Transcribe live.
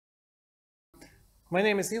My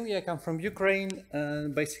name is Illia, I come from Ukraine,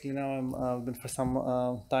 and basically now I've been for some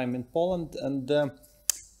time in Poland, and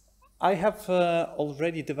I have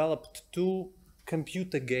already developed 2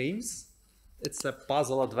 computer games. It's a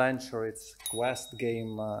puzzle adventure, it's quest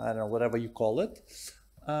game, I don't know, whatever you call it.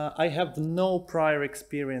 I have no prior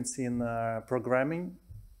experience in programming.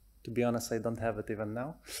 To be honest, I don't have it even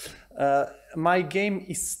now. My game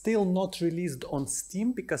is still not released on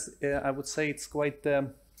Steam because I would say it's quite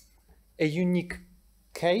a unique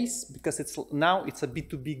case because it's a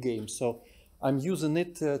B2B game. So I'm using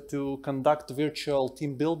it to conduct virtual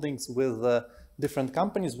team buildings with different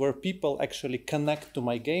companies where people actually connect to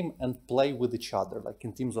my game and play with each other, like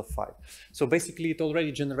in teams of 5. So basically it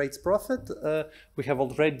already generates profit. We have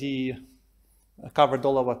already covered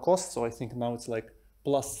all our costs. So I think now it's like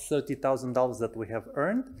plus $30,000 that we have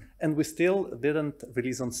earned, and we still didn't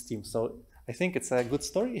release on Steam. So I think it's a good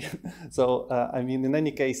story. So I mean, in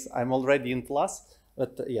any case, I'm already in plus,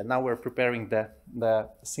 but yeah, now we're preparing the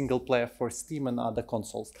single player for Steam and other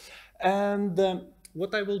consoles. And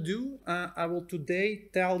what I will do, I will today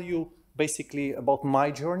tell you basically about my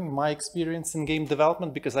journey, my experience in game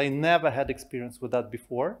development, because I never had experience with that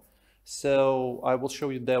before. So I will show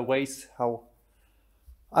you the ways how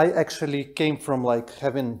I actually came from like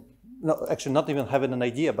having, no, actually not even having an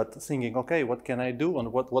idea, but thinking, okay, what can I do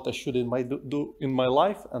and what I should do in my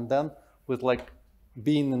life, and then with like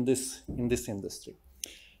being in this industry.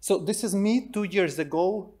 So this is me 2 years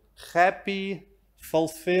ago, happy,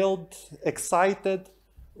 fulfilled, excited,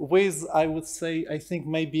 with, I would say, I think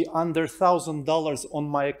maybe under $1,000 on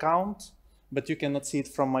my account, but you cannot see it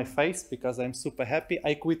from my face because I'm super happy.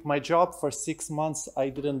 I quit my job for 6 months. I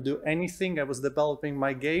didn't do anything. I was developing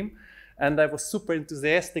my game, and I was super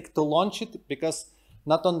enthusiastic to launch it because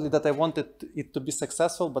not only that I wanted it to be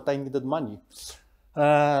successful, but I needed money.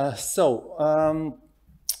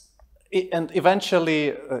 And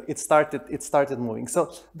eventually it started moving.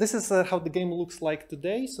 So this is how the game looks like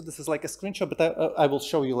today. So this is like a screenshot, but I will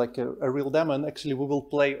show you like a real demo, and actually we will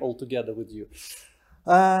play all together with you.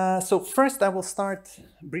 So first I will start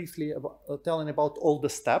briefly about, telling about all the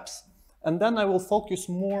steps, and then I will focus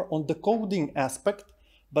more on the coding aspect,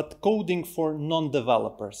 but coding for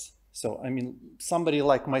non-developers. So I mean, somebody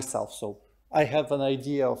like myself. So I have an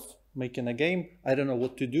idea of making a game. I don't know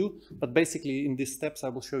what to do, but basically in these steps I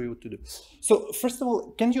will show you what to do. So first of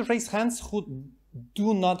all, can you raise hands who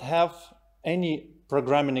do not have any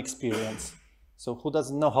programming experience? So who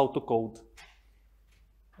doesn't know how to code?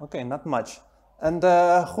 Okay, not much. And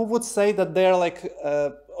who would say that they're like,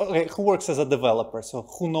 okay, who works as a developer? So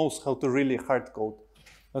who knows how to really hard code?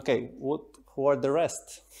 Okay, who are the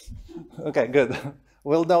rest? Okay, good.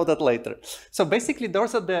 We'll know that later. So basically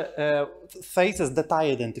those are the phases that I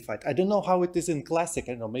identified. I don't know how it is in Classic.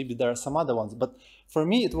 I don't know, maybe there are some other ones, but for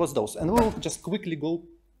me it was those. And we'll just quickly go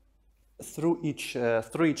through each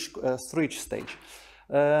stage.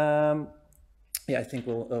 Yeah, I think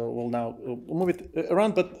we'll now move it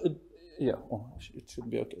around, but yeah, it should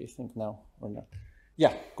be okay, I think now, or not.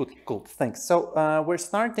 Yeah, good, cool, thanks. So we're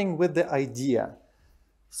starting with the idea.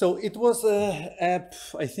 So it was,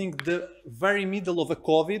 I think, the very middle of a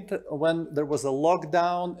COVID when there was a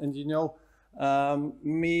lockdown, and you know,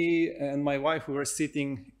 me and my wife, we were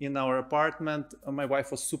sitting in our apartment. My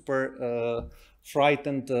wife was super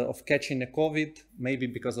frightened of catching a COVID. Maybe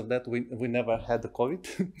because of that, we never had the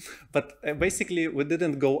COVID. But basically, we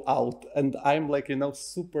didn't go out. And I'm like, you know,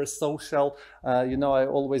 super social. You know, I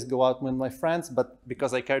always go out with my friends, but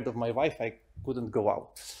because I cared of my wife, I couldn't go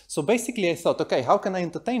out. So basically, I thought, okay, how can I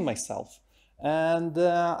entertain myself? And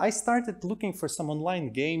I started looking for some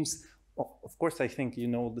online games. Of course, I think, you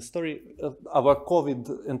know, the story of our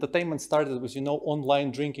COVID entertainment started with, you know,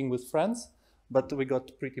 online drinking with friends. But we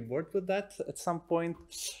got pretty bored with that at some point.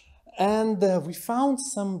 And we found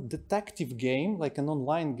some detective game, like an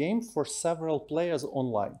online game for several players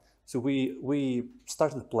online. So we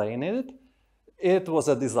started playing it. It was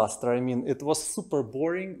a disaster. I mean, it was super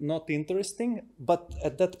boring, not interesting. But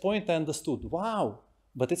at that point, I understood, wow,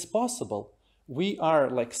 but it's possible. We are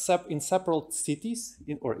like in separate cities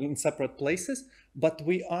or in separate places, but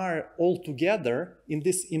we are all together in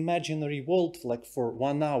this imaginary world like for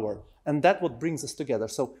 1 hour. And that's what brings us together.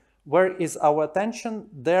 So where is our attention?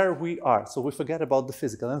 There we are. So we forget about the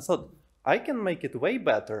physical. And I thought, I can make it way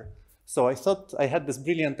better. So I thought I had this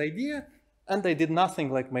brilliant idea, and I did nothing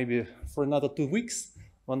like maybe for another 2 weeks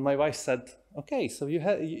when my wife said, okay, so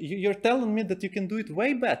you're telling me that you can do it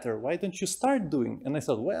way better. Why don't you start doing? And I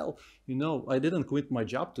thought, well, you know, I didn't quit my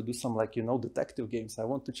job to do some like, you know, detective games. I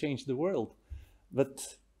want to change the world.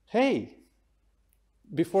 But hey,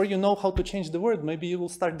 before you know how to change the world, maybe you will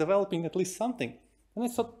start developing at least something. And I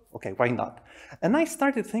thought, okay, why not? And I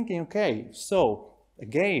started thinking, okay, so a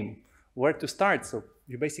game, where to start? So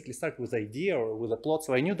you basically start with an idea or with a plot.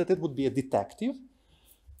 So I knew that it would be a detective.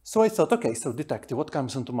 So I thought, okay, so detective, what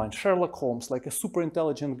comes into mind? Sherlock Holmes, like a super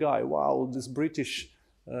intelligent guy. Wow, this British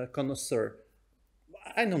connoisseur.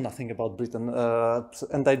 I know nothing about Britain,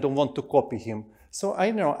 and I don't want to copy him. So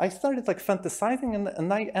I started like fantasizing,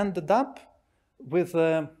 and I ended up with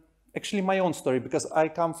actually my own story, because I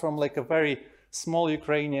come from like a very small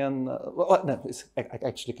Ukrainian, no, I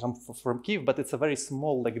actually come from Kiev, but it's a very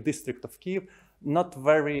small like district of Kiev, not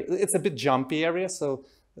very, it's a bit jumpy area, so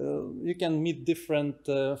you can meet different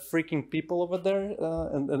freaking people over there,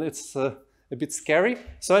 and it's a bit scary.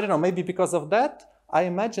 So I don't know, maybe because of that, I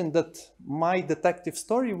imagined that my detective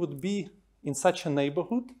story would be in such a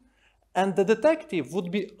neighborhood, and the detective would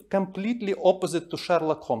be completely opposite to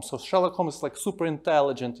Sherlock Holmes. So Sherlock Holmes is like super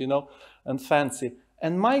intelligent, and fancy.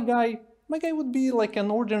 And my guy would be like an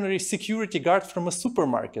ordinary security guard from a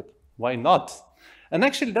supermarket. Why not? And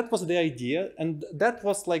actually that was the idea, and that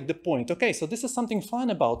was like the point. Okay, so this is something fun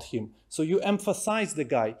about him. So you emphasize the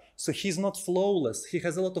guy. So he's not flawless. He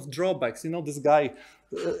has a lot of drawbacks. This guy,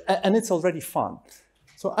 and it's already fun.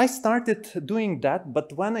 So I started doing that,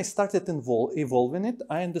 but when I started evolving it,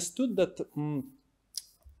 I understood that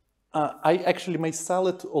I actually may sell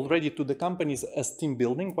it already to the companies as team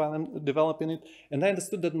building while I'm developing it. And I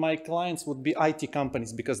understood that my clients would be IT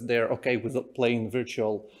companies because they're okay with playing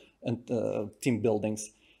virtual and team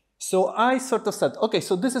buildings. So I sort of said, okay,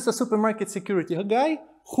 so this is a supermarket security guy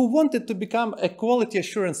who wanted to become a quality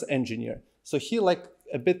assurance engineer. So he like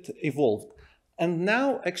a bit evolved. And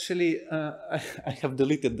now, actually, I have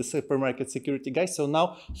deleted the supermarket security guy. So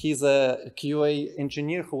now he's a QA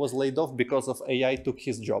engineer who was laid off because of AI took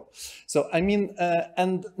his job. So, I mean,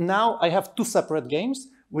 and now I have two separate games,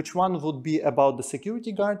 which one would be about the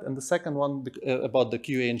security guard and the second one about the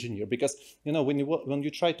QA engineer. Because, when you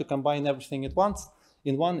try to combine everything at once,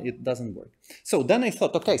 in one, it doesn't work. So then I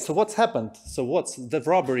thought, okay, so what's happened? So what's the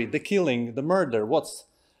robbery, the killing, the murder? What's...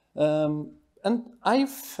 And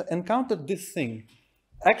I've encountered this thing.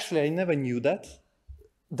 Actually, I never knew that.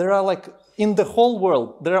 There are like, in the whole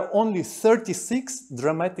world, there are only 36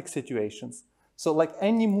 dramatic situations. So like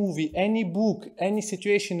any movie, any book, any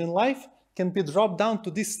situation in life can be dropped down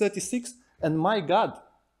to these 36. And my God,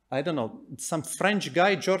 I don't know, some French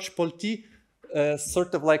guy, Georges Polti,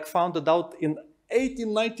 sort of like found it out in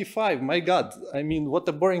 1895. My God, I mean, what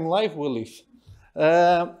a boring life we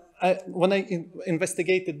live. When I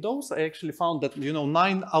investigated those, I actually found that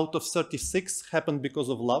 9 out of 36 happened because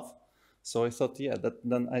of love. So I thought, yeah,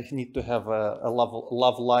 then I need to have a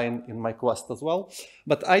love line in my quest as well.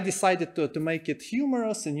 But I decided to make it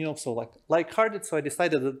humorous and so like lighthearted. So I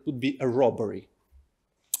decided that it would be a robbery.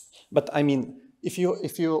 But I mean, if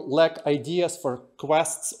you lack ideas for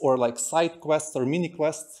quests or like side quests or mini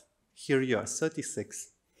quests, here you are, 36.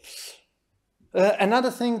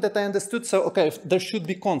 Another thing that I understood, so okay, there should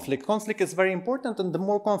be conflict. Conflict is very important, and the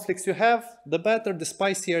more conflicts you have, the better, the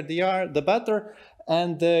spicier they are, the better.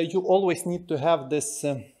 And you always need to have this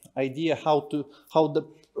idea how the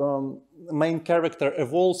main character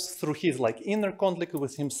evolves through his like inner conflict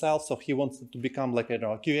with himself. So he wants to become like, I don't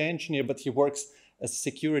know, a QA engineer, but he works as a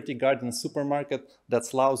security guard in a supermarket.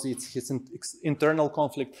 That's lousy. It's his internal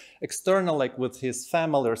conflict, external, like with his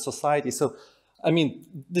family or society. So I mean,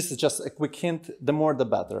 this is just a quick hint, the more the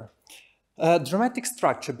better. Dramatic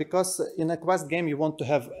structure, because in a quest game you want to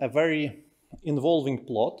have a very involving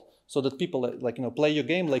plot so that people like, play your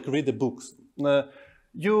game, like read the books.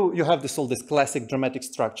 You have all this classic dramatic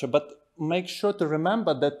structure, but make sure to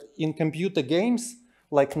remember that in computer games,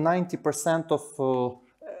 like 90% of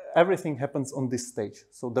everything happens on this stage.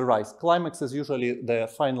 So the rise. Climax is usually the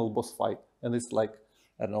final boss fight, and it's like,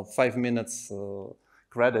 I don't know, 5 minutes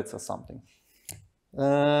credits or something.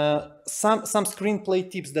 Some screenplay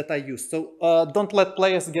tips that I use. So don't let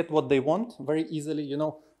players get what they want very easily,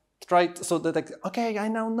 try to, so that, okay, I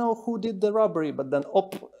now know who did the robbery, but then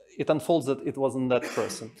it unfolds that it wasn't that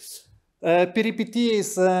person. Peripety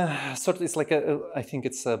is it's like I think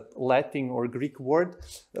it's a Latin or Greek word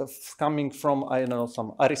coming from, I don't know,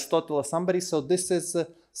 some Aristotle or somebody. So this is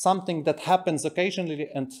something that happens occasionally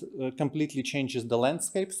and completely changes the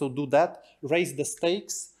landscape. So do that, raise the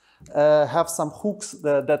stakes. Have some hooks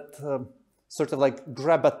that sort of like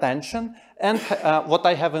grab attention. And what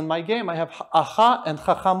I have in my game, I have aha and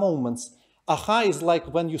haha moments. Aha is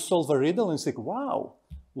like when you solve a riddle and you think, wow,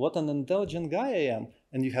 what an intelligent guy I am.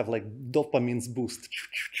 And you have like dopamine's boost.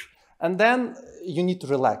 And then you need to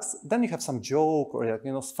relax. Then you have some joke or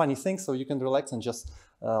funny things, so you can relax and just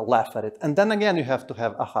laugh at it. And then again, you have to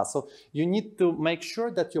have aha. So you need to make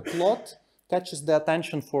sure that your plot catches the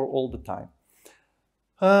attention for all the time.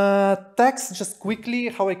 Text, just quickly,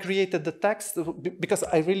 how I created the text, because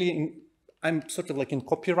I'm sort of like in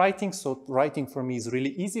copywriting, so writing for me is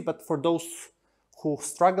really easy, but for those who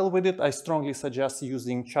struggle with it, I strongly suggest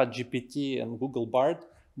using ChatGPT and Google Bard.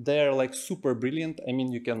 They're like super brilliant. I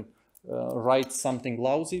mean, you can write something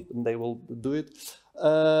lousy and they will do it.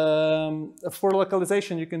 For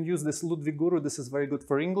localization, you can use this Ludwig Guru. This is very good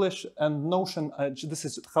for English. And Notion, this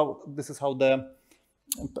is how the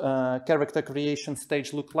character creation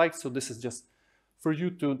stage look like. So this is just for you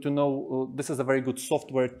to know, this is a very good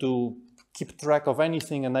software to keep track of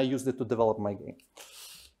anything, and I used it to develop my game.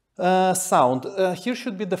 Sound. Here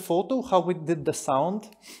should be the photo, how we did the sound.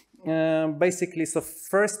 Basically, so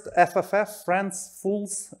first FFF, friends,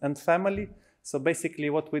 fools, and family. So basically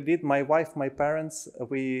what we did, my wife, my parents,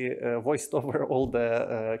 we voiced over all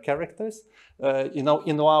the characters. You know,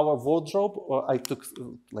 in our wardrobe, I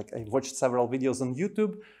watched several videos on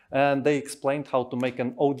YouTube, and they explained how to make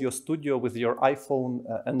an audio studio with your iPhone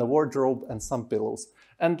and a wardrobe and some pillows.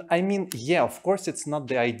 And I mean, yeah, of course, it's not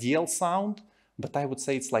the ideal sound, but I would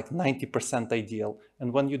say it's like 90% ideal.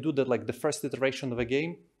 And when you do that, like the first iteration of a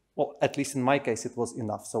game, well, at least in my case, it was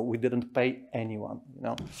enough. So we didn't pay anyone, you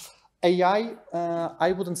know. AI,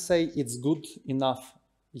 I wouldn't say it's good enough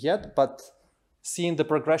yet, but seeing the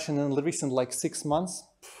progression in the recent like 6 months,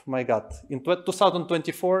 my God, in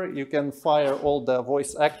 2024, you can fire all the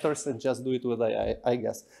voice actors and just do it with AI, I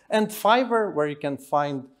guess. And Fiverr, where you can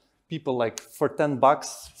find people like for $10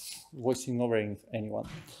 voicing over anyone.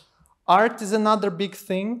 Art is another big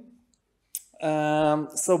thing.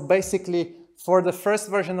 So basically, for the first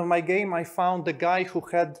version of my game, I found a guy who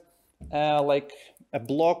had like a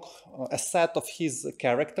block, a set of his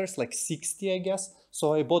characters, like 60, I guess.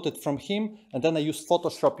 So I bought it from him, and then I used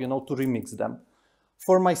Photoshop, you know, to remix them.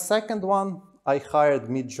 For my second one, I hired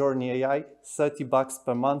Midjourney AI, $30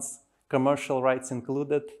 per month, commercial rights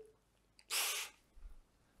included.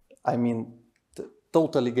 I mean,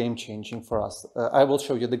 totally game-changing for us. I will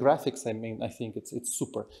show you the graphics. I mean, I think it's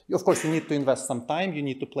super. Of course, you need to invest some time. You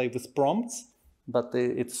need to play with prompts, but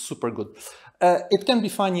it's super good. It can be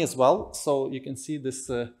funny as well. So you can see this.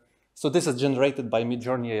 So this is generated by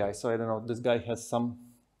Midjourney AI. So I don't know, this guy has some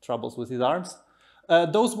troubles with his arms.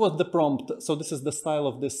 Those was the prompt. So this is the style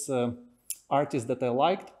of this artist that I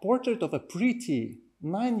liked. Portrait of a pretty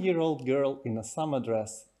 9-year-old girl in a summer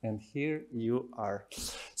dress. And here you are.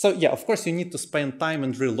 So yeah, of course, you need to spend time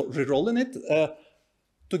and re-roll in it.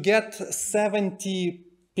 To get 70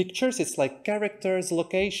 pictures, it's like characters,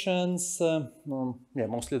 locations, yeah,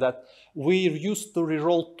 mostly that. We used to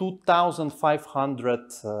re-roll 2,500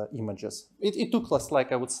 images. It took us,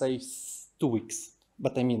 like, I would say, 2 weeks.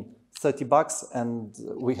 But I mean, $30, and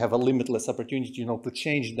we have a limitless opportunity, you know, to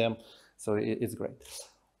change them. So it's great.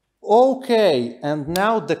 Okay, and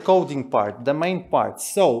now the coding part, the main part.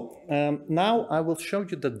 So now I will show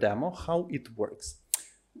you the demo, how it works.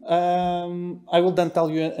 I will then tell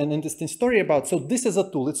you an interesting story about, so this is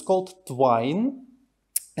a tool, it's called Twine,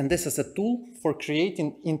 and this is a tool for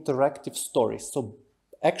creating interactive stories. So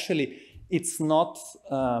actually, it's not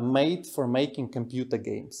made for making computer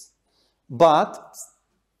games, but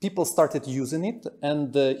people started using it,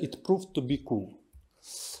 and it proved to be cool.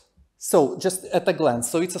 So just at a glance,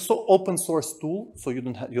 so it's a open source tool, so you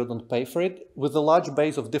don't pay for it, with a large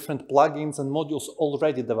base of different plugins and modules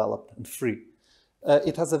already developed and free.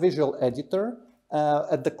 It has a visual editor.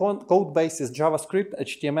 At the code base is JavaScript,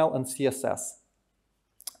 HTML, and CSS.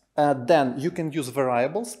 Then you can use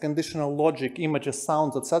variables, conditional logic, images,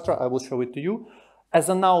 sounds, etc. I will show it to you. As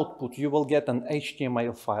an output, you will get an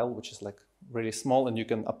HTML file, which is like really small, and you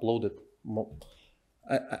can upload it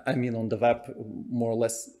I mean on the web more or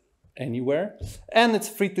less anywhere, and it's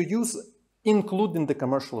free to use, including the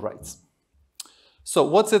commercial rights. So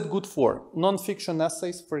what's it good for? Non-fiction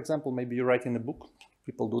essays, for example, maybe you're writing a book,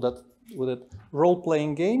 people do that with it.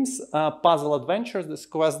 Role-playing games, puzzle adventures, this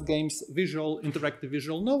quest games, interactive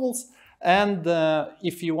visual novels, and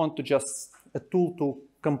if you want to just a tool to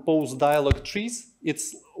compose dialogue trees,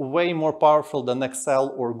 it's way more powerful than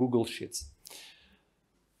Excel or Google Sheets.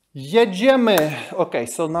 Jedziemy. Okay,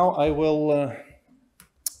 so now I will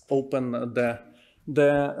open the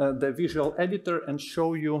visual editor and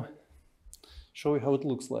show you how it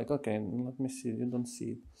looks like. Okay, let me see. You don't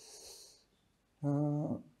see it.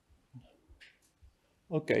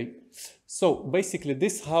 Okay, so basically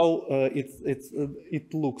this is how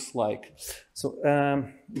it looks like. So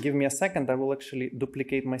give me a second. I will actually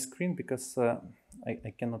duplicate my screen because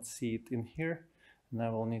I cannot see it in here, and I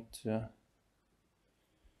will need to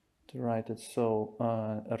write it. So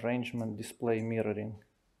arrangement, display, mirroring.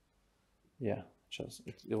 Yeah, Just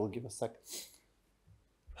it will give a sec.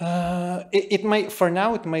 It may, for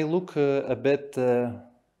now, it may look a bit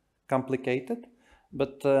complicated,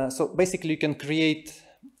 but so basically you can create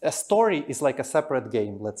a story is like a separate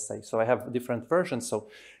game, let's say. So I have different versions, so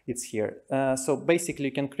it's here. So basically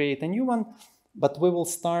you can create a new one, but we will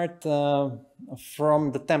start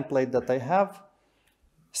from the template that I have.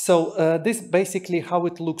 So this basically how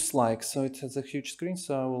it looks like. So it has a huge screen,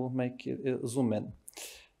 so I will make it zoom in.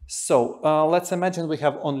 So let's imagine we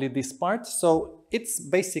have only this part. So it's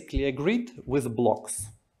basically a grid with blocks.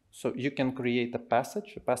 So you can create a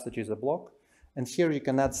passage. A passage is a block. And here you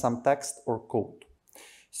can add some text or code.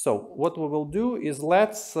 So what we will do is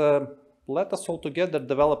let us all together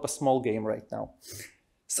develop a small game right now.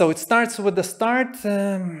 So it starts with the start.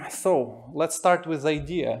 So let's start with the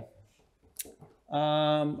idea.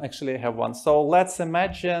 Actually, I have one. So let's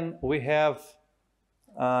imagine we have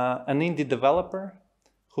an indie developer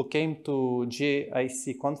who came to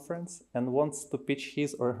GIC conference and wants to pitch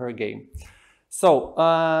his or her game. So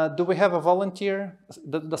do we have a volunteer?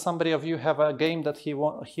 Does somebody of you have a game that he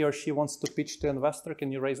or she wants to pitch to investor?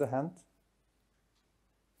 Can you raise a hand?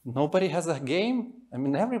 Nobody has a game? I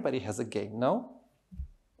mean, everybody has a game, no?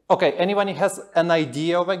 Okay, anyone has an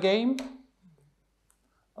idea of a game?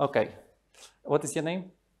 Okay. What is your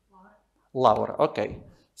name? Laura. Laura, okay.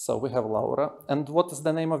 So we have Laura. And what is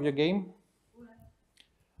the name of your game?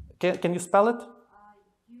 Can you spell it?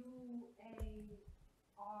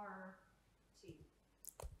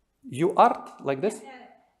 U-art, like this? Yeah.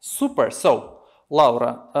 Super. So,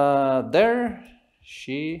 Laura, there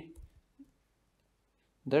she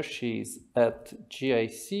is at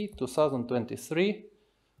GIC 2023,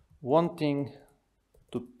 wanting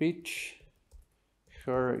to pitch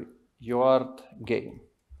her U-art game.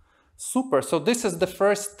 Super. So this is the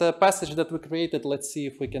first passage that we created. Let's see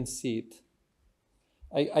if we can see it.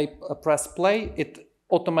 I press play, it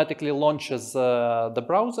automatically launches the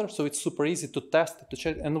browser, so it's super easy to test, to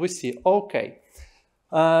check, and we see, okay.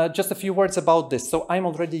 Just a few words about this. So I'm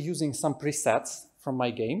already using some presets from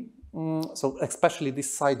my game. So especially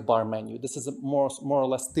this sidebar menu. This is more or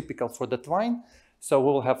less typical for the Twine. So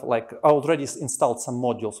we'll have like, I already installed some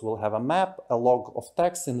modules. We'll have a map, a log of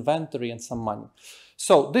text, inventory, and some money.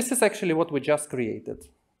 So this is actually what we just created.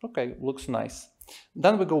 Okay, looks nice.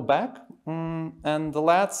 Then we go back and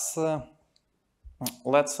let's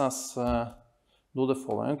us do the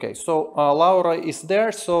following. Okay, so Laura is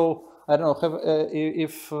there. So I don't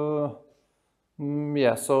know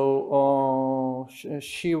yeah. So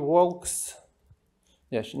she walks.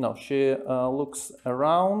 Yeah, she looks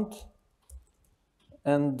around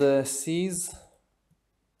and sees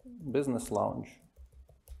business lounge.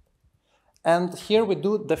 And here we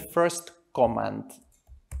do the first command.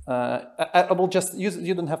 I will just use,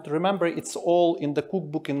 you don't have to remember, it's all in the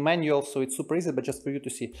cookbook and manual, so it's super easy, but just for you to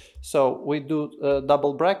see. So we do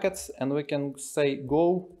double brackets and we can say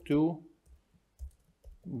go to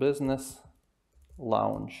business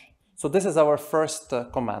lounge. So this is our first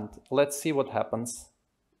command. Let's see what happens.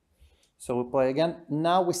 So we play again.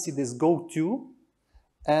 Now we see this go to,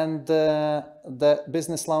 and the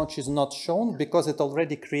business lounge is not shown because it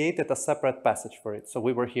already created a separate passage for it. So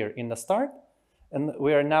we were here in the start. And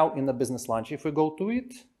we are now in the business lounge. If we go to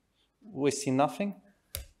it, we see nothing.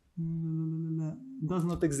 Does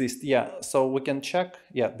not exist. Yeah, so we can check.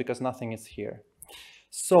 Yeah, because nothing is here.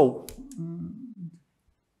 So,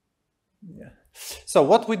 yeah. So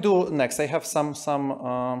what we do next? I have some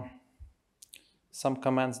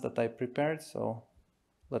commands that I prepared. So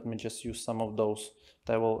let me just use some of those.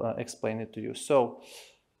 I will explain it to you. So,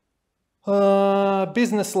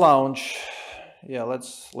 business lounge. Yeah,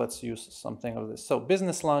 let's use something of this. So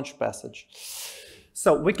business lounge passage.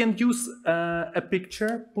 So we can use a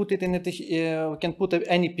picture, put it in it. We can put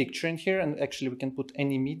any picture in here, and actually we can put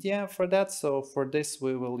any media for that. So for this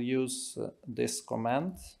we will use this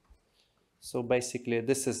command. So basically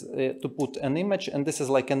this is to put an image, and this is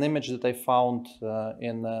like an image that I found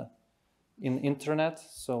in internet.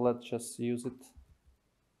 So let's just use it.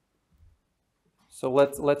 So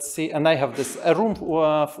let's see, and I have this a room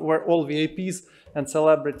where all VIPs and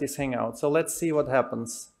celebrities hang out. So let's see what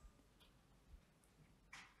happens.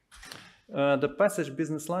 The passage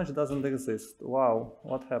business lounge doesn't exist. Wow,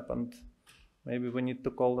 what happened? Maybe we need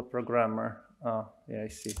to call the programmer. Yeah, I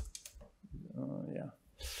see. Yeah,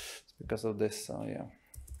 it's because of this. So yeah,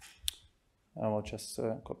 I will just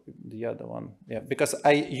copy the other one. Yeah, because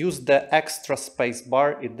I used the extra space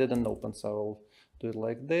bar, it didn't open. So I'll do it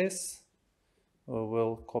like this. We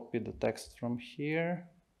will copy the text from here.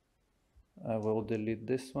 I will delete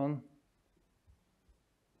this one.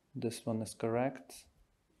 This one is correct.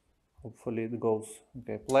 Hopefully it goes.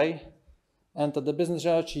 Okay, play. Enter the business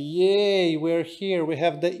launch. Yay, we're here. We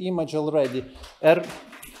have the image already.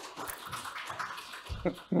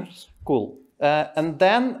 Cool. And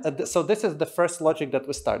then, so this is the first logic that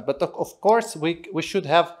we start. But of course, we should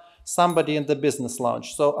have somebody in the business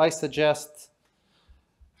launch. So I suggest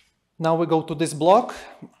now we go to this block,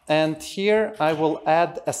 and here I will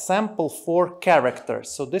add a sample for characters.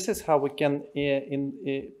 So this is how we can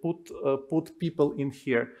put people in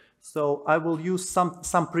here. So I will use some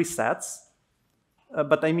presets,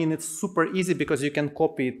 but I mean it's super easy because you can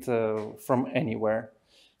copy it from anywhere.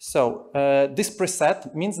 So this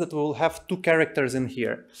preset means that we will have 2 characters in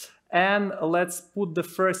here. And let's put the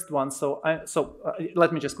first one. So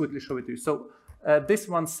let me just quickly show it to you. So this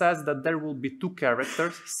one says that there will be 2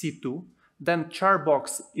 characters, C2. Then char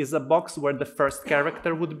box is a box where the first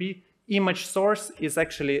character would be. Image source is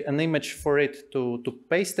actually an image for it to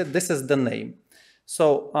paste it. This is the name.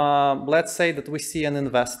 So let's say that we see an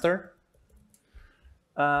investor.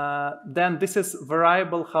 Then this is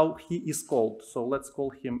variable how he is called. So let's call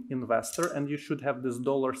him investor, and you should have this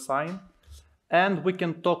 $sign. And we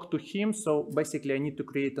can talk to him. So basically I need to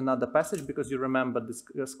create another passage because you remember this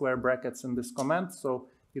square brackets in this command. So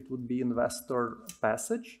it would be investor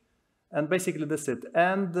passage. And basically that's it.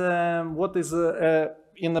 And what is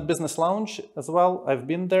in a business lounge as well? I've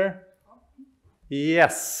been there.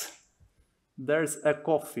 Yes, there's a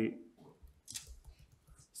coffee.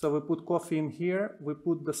 So we put coffee in here. We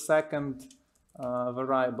put the second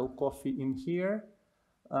variable coffee in here.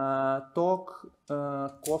 Talk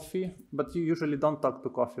coffee, but you usually don't talk to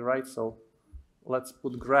coffee, right? So let's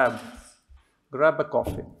put grab a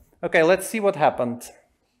coffee. Okay, let's see what happened.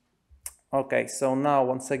 Okay, so now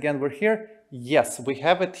once again we're here. Yes, we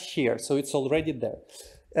have it here, so it's already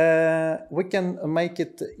there. We can make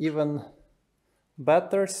it even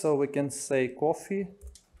better, so we can say coffee.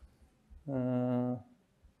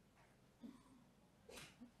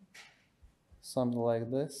 Something like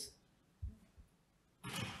this.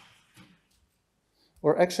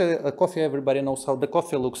 Or actually, a coffee, everybody knows how the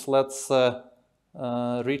coffee looks. Let's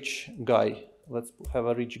rich guy. Let's have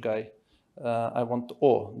a rich guy. I want,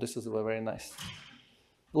 oh, this is very nice.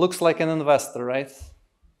 Looks like an investor, right?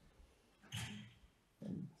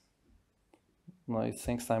 No, it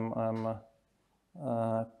thinks I'm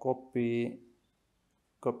copy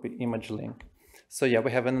image link. So yeah,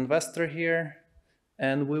 we have an investor here.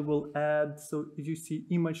 And we will add, so you see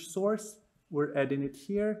image source, we're adding it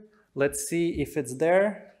here. Let's see if it's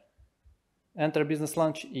there. Enter business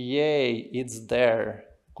launch, yay, it's there.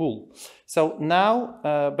 Cool. So now,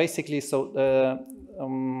 basically,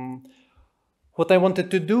 what I wanted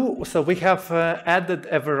to do, so we have added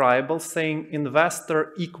a variable saying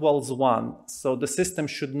investor equals 1. So the system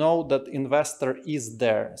should know that investor is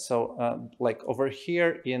there. So like over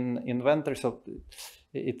here in inventory, so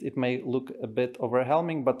it may look a bit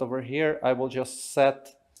overwhelming, but over here I will just set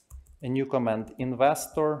a new command,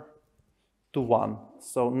 investor to 1.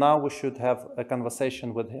 So now we should have a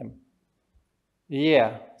conversation with him.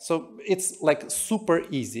 Yeah, so it's like super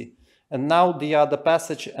easy. And now the other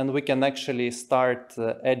passage, and we can actually start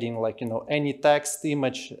adding, like, you know, any text,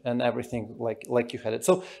 image, and everything like you had it.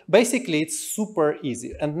 So basically it's super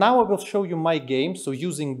easy. And now I will show you my game. So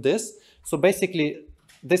using this, so basically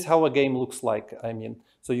this is how a game looks like. I mean,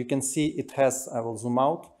 so you can see it has, I will zoom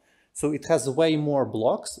out. So it has way more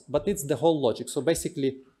blocks, but it's the whole logic. So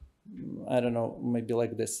basically, I don't know, maybe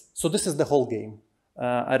like this. So this is the whole game.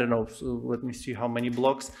 I don't know, so let me see how many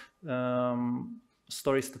blocks.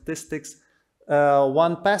 Story statistics.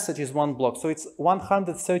 One passage is 1 block. So it's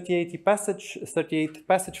 138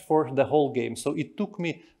 passage for the whole game. So it took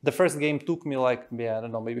me, the first game took me like, yeah, I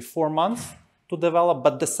don't know, maybe 4 months to develop.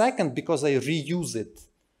 But the second, because I reuse it,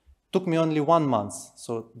 took me only 1 month.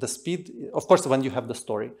 So the speed, of course, when you have the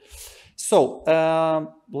story. So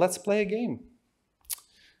let's play a game.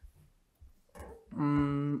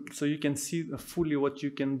 So you can see fully what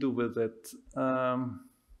you can do with it.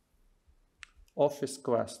 Office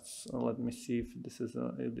quests. Let me see if this is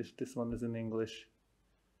if this one is in English.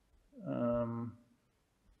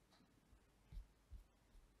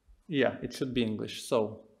 Yeah, it should be English.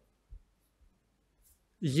 So,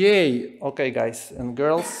 yay! Okay, guys and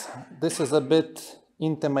girls, this is a bit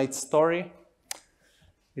intimate story.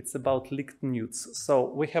 It's about leaked news. So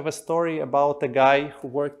we have a story about a guy who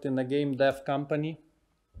worked in a game dev company,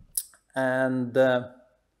 and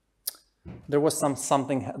there was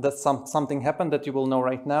something happened that you will know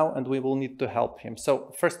right now, and we will need to help him.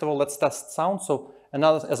 So first of all, let's test sound. So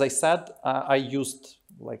another, as I said, I used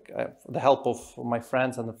like the help of my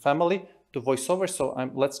friends and the family to voice over. So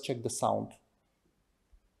let's check the sound.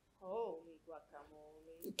 Holy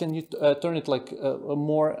guacamole! Can you turn it like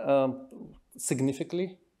more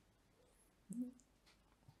significantly.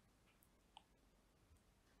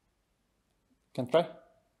 Can try?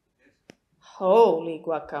 Holy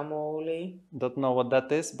guacamole. Don't know what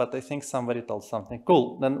that is, but I think somebody told something.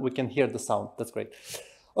 Cool, then we can hear the sound. That's great.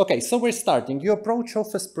 Okay, so we're starting. You approach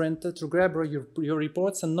office printer to grab your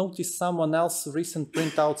reports and notice someone else's recent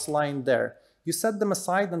printouts lying there. You set them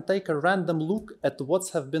aside and take a random look at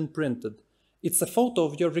what's have been printed. It's a photo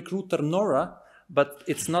of your recruiter Nora, but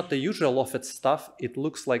it's not the usual office stuff. It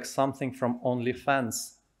looks like something from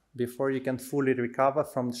OnlyFans. Before you can fully recover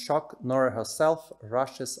from the shock, Nora herself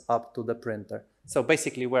rushes up to the printer. So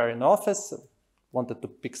basically we're in office, wanted to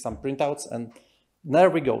pick some printouts, and there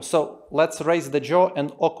we go. So let's raise the jaw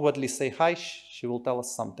and awkwardly say hi. She will tell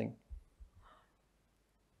us something.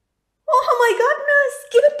 Oh my goodness!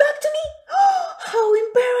 Give it back to me! How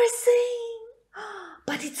embarrassing!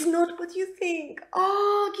 But it's not what you think.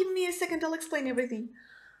 Oh, give me a second, I'll explain everything.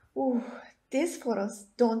 Ooh, these photos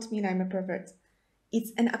don't mean I'm a pervert.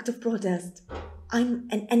 It's an act of protest. I'm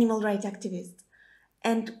an animal rights activist.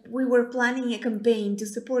 And we were planning a campaign to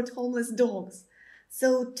support homeless dogs.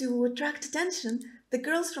 So to attract attention, the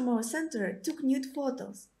girls from our center took nude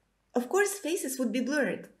photos. Of course, faces would be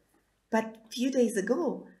blurred. But a few days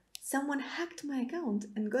ago, someone hacked my account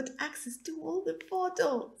and got access to all the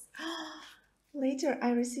photos. Later,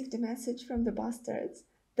 I received a message from the bastards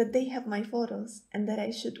that they have my photos and that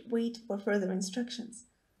I should wait for further instructions.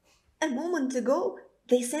 A moment ago,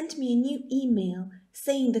 they sent me a new email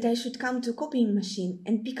saying that I should come to a copying machine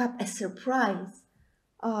and pick up a surprise.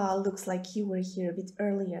 Looks like you were here a bit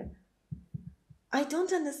earlier. I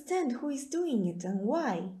don't understand who is doing it and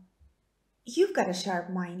why. You've got a sharp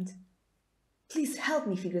mind. Please help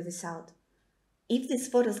me figure this out. If these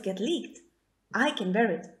photos get leaked, I can bear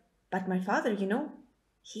it. But my father,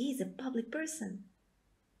 he is a public person.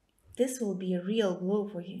 This will be a real blow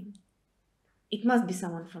for him. It must be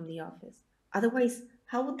someone from the office. Otherwise,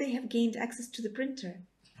 how would they have gained access to the printer?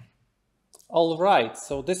 All right,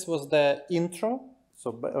 so this was the intro.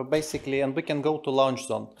 So basically, and we can go to launch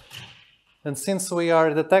zone. And since we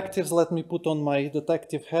are detectives, let me put on my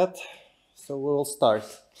detective hat. So we will start.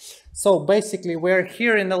 So basically, we're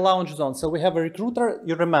here in the launch zone. So we have a recruiter,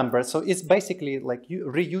 you remember. So it's basically like you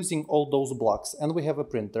reusing all those blocks. And we have a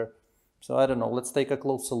printer. So I don't know, let's take a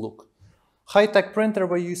closer look. High-tech printer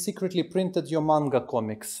where you secretly printed your manga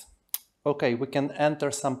comics. Okay, we can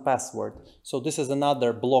enter some password. So this is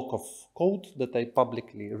another block of code that I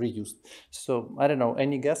publicly reused. So I don't know,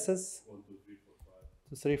 any guesses? 1,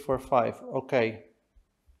 2, 3, 4, 5. 2, 3, 4, 5. Okay,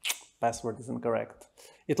 password is incorrect.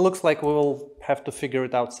 It looks like we will have to figure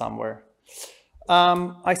it out somewhere.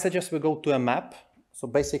 I suggest we go to a map. So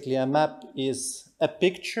basically a map is a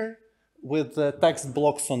picture with text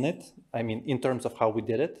blocks on it. I mean, in terms of how we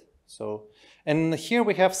did it. So, and here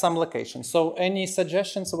we have some locations. So any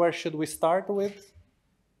suggestions, where should we start with?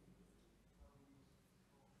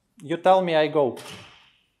 You tell me, I go.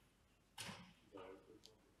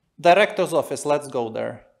 Director's office, let's go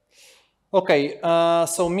there. Okay,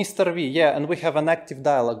 so Mr. V, yeah, and we have an active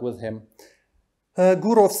dialogue with him.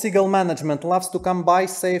 Guru of Seagull Management loves to come by,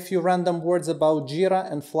 say a few random words about Jira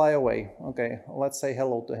and fly away. Okay, let's say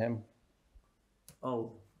hello to him.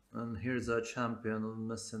 Oh, and here's our champion of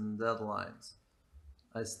missing deadlines.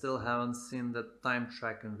 I still haven't seen that time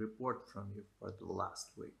tracking report from you for the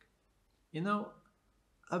last week. You know,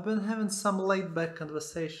 I've been having some laid-back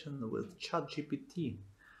conversation with ChatGPT,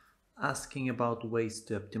 asking about ways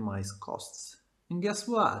to optimize costs. And guess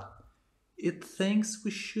what? It thinks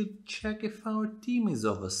we should check if our team is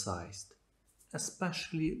oversized,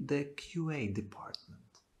 especially the QA department.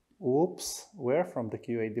 Oops, we're from the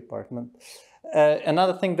QA department.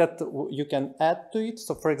 Another thing that you can add to it,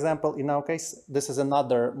 so for example, in our case, this is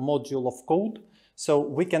another module of code. So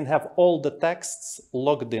we can have all the texts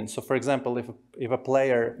logged in. So for example, if a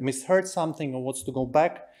player misheard something or wants to go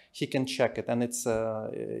back, he can check it, and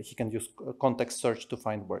he can use context search to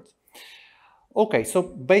find words. Okay, so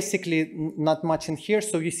basically not much in here.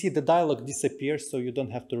 So you see the dialogue disappears, so you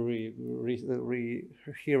don't have to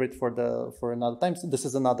hear it for another time. So this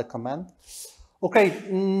is another command. Okay,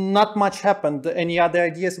 not much happened. Any other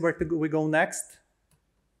ideas where we go next?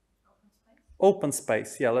 Open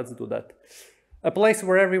space. Yeah, let's do that. A place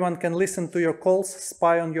where everyone can listen to your calls,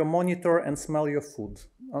 spy on your monitor, and smell your food.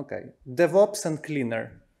 Okay. DevOps and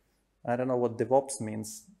cleaner. I don't know what DevOps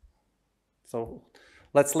means. So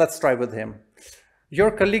let's try with him. Your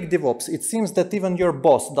colleague DevOps. It seems that even your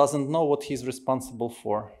boss doesn't know what he's responsible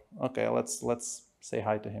for. Okay, let's say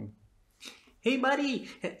hi to him. Hey buddy,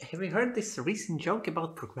 have you heard this recent joke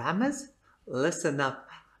about programmers? Listen up.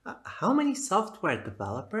 How many software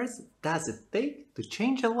developers does it take to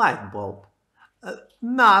change a light bulb?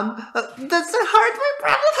 None. That's a hardware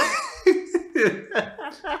problem.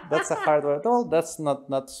 That's a hardware. Well, that's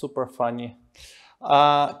not super funny.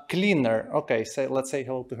 Cleaner. Okay, let's say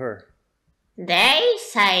hello to her. They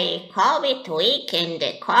say COVID weakened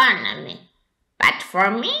the economy, but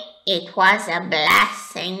for me it was a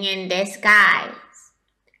blessing in disguise.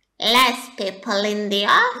 Less people in the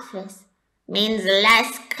office means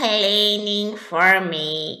less cleaning for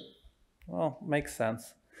me. Well, makes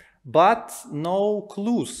sense. But no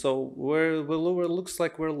clues, so looks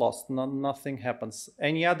like we're lost. Nothing happens.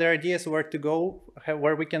 Any other ideas where to go,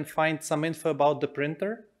 where we can find some info about the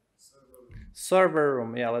printer? Server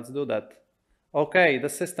room. Yeah, let's do that. Okay, the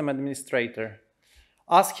system administrator.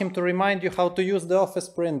 Ask him to remind you how to use the office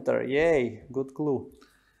printer. Yay, good clue.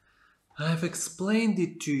 I've explained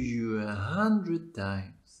it to you 100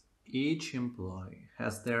 times. Each employee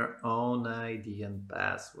has their own ID and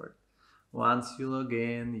password. Once you log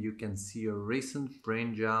in, you can see your recent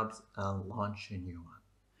print jobs and launch a new one.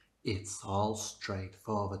 It's all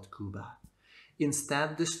straightforward, Kuba.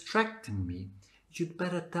 Instead of distracting me, you'd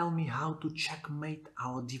better tell me how to checkmate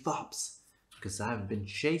our DevOps, because I've been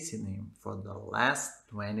chasing him for the last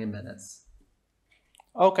 20 minutes.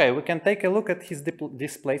 Okay, we can take a look at his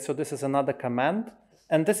display. So this is another command,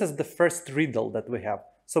 and this is the first riddle that we have.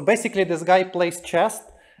 So basically this guy plays chess,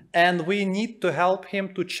 and we need to help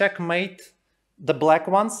him to checkmate the black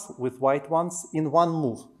ones with white ones in one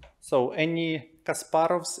move. So any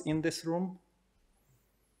Kasparovs in this room?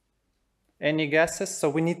 Any guesses? So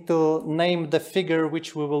we need to name the figure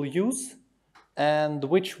which we will use and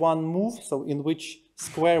which one move, so in which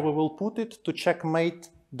square we will put it to checkmate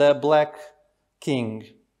the black king.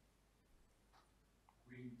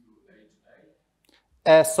 Queen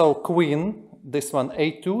to h8. So queen, this one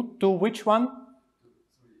a2, to which one?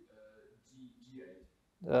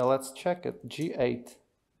 G8. Let's check it, g8.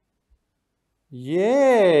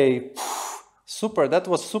 Yay! Super, that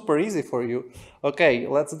was super easy for you. Okay,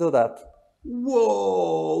 let's do that.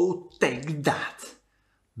 Whoa, take that.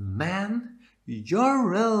 Man,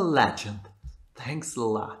 you're a legend. Thanks a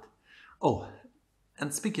lot. Oh,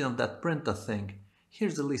 and speaking of that printer thing,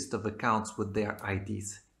 here's a list of accounts with their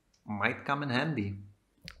IDs. Might come in handy.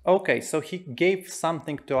 Okay, so he gave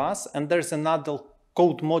something to us, and there's another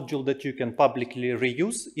code module that you can publicly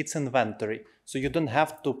reuse. It's inventory, so you don't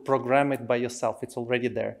have to program it by yourself. It's already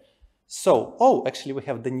there. So, oh, actually we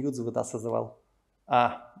have the nudes with us as well.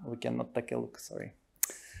 We cannot take a look, sorry.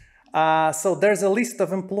 So there's a list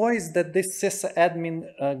of employees that this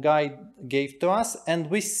sysadmin guy gave to us, and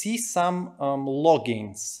we see some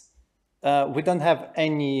logins. We don't have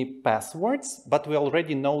any passwords, but we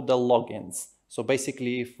already know the logins. So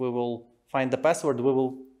basically, if we will find the password, we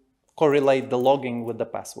will correlate the login with the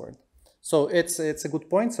password. So it's a good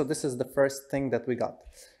point. So this is the first thing that we got.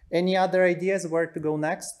 Any other ideas where to go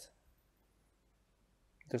next?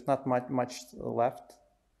 There's not much left.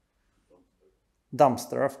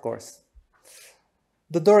 Dumpster, of course.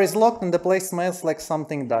 The door is locked and the place smells like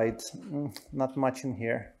something died. Not much in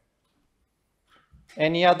here.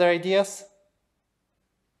 Any other ideas?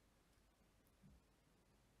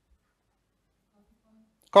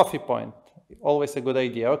 Coffee point. Always a good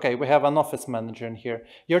idea. Okay, we have an office manager in here.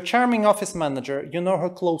 Your charming office manager, you know her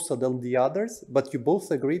closer than the others, but you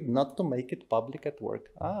both agreed not to make it public at work.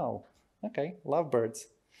 Oh, okay, lovebirds.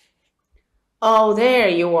 Oh, there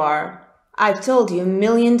you are. I've told you a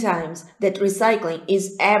million times that recycling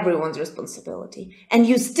is everyone's responsibility, and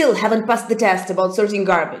you still haven't passed the test about sorting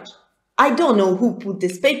garbage. I don't know who put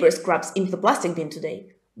these paper scraps into the plastic bin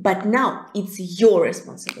today, but now it's your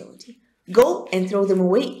responsibility. Go and throw them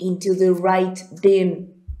away into the right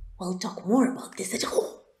bin. We'll talk more about this at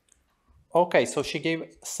home. Okay, so she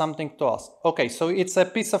gave something to us. Okay, so it's a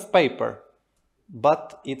piece of paper,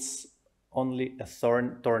 but it's only a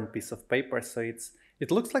torn piece of paper, so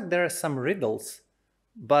it looks like there are some riddles,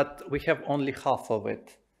 but we have only half of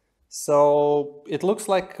it. So it looks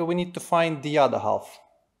like we need to find the other half.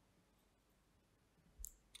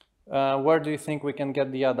 Where do you think we can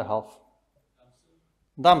get the other half?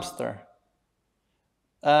 Dumpster.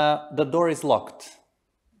 The door is locked.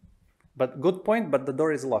 But good point, but the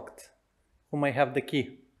door is locked. Who may have the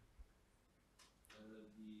key?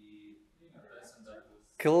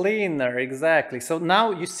 Cleaner, exactly. So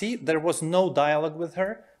now you see there was no dialogue with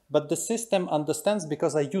her, but the system understands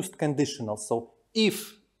because I used conditional. So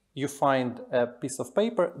if you find a piece of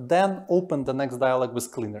paper, then open the next dialogue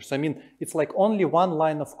with cleaner. So I mean, it's like only one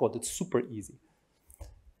line of code. It's super easy.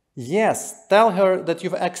 Yes, tell her that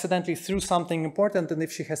you've accidentally threw something important and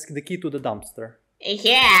if she has the key to the dumpster.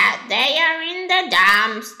 Yeah, they are in the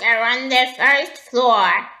dumpster on the first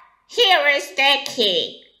floor. Here is the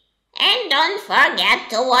key. And don't forget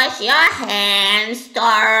to wash your hands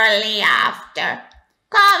thoroughly after.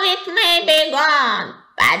 COVID may be gone,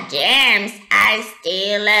 but germs are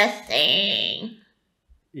still a thing.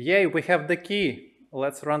 Yay, we have the key.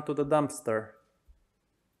 Let's run to the dumpster.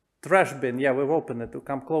 Trash bin, yeah, we've opened it to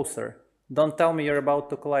come closer. Don't tell me you're about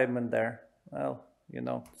to climb in there. Well, you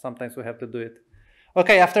know, sometimes we have to do it.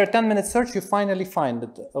 Okay, after a 10-minute search, you finally find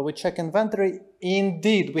it. We check inventory.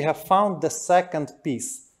 Indeed, we have found the second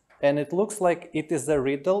piece. And it looks like it is a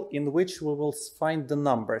riddle in which we will find the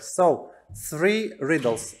numbers. So, 3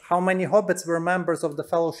 riddles. How many hobbits were members of the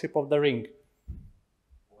Fellowship of the Ring?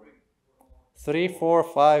 3, 4,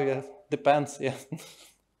 5, yeah, depends, yeah.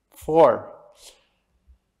 4.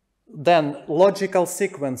 Then, logical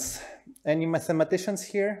sequence. Any mathematicians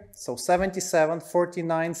here? So, 77,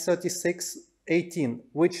 49, 36, 18.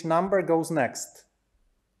 Which number goes next?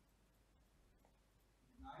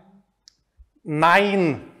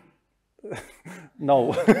 9.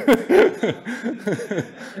 No.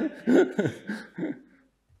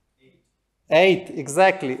 8,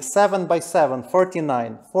 exactly. 7 by 7,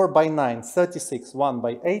 49. 4 by 9, 36. 1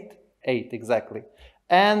 by 8, 8, exactly.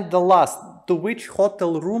 And the last, to which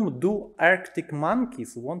hotel room do Arctic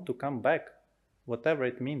monkeys want to come back? Whatever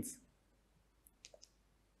it means.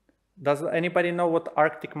 Does anybody know what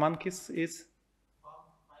Arctic monkeys is?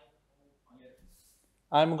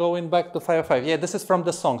 I'm going back to 505. Yeah, this is from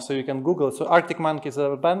the song, so you can Google it. So Arctic Monkeys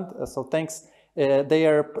are a band, so thanks. They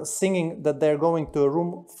are singing that they're going to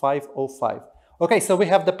room 505. Okay, so we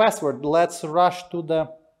have the password. Let's rush to the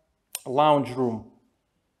lounge room.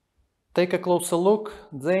 Take a closer look.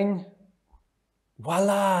 Zing.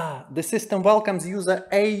 Voila! The system welcomes user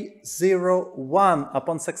A01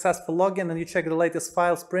 upon successful login, and you check the latest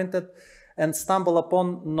files printed and stumble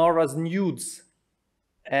upon Nora's nudes.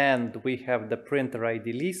 And we have the printer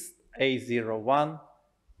ID list. A01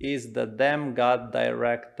 is the damn god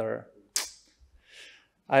director.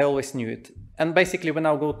 I always knew it. And basically we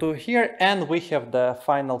now go to here and we have the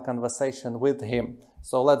final conversation with him.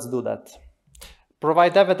 So let's do that.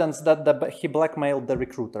 Provide evidence that he blackmailed the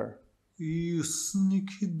recruiter. You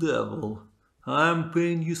sneaky devil. I'm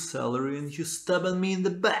paying you salary and you stabbing me in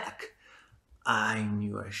the back. I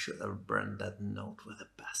knew I should have burned that note with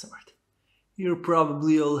a password. You're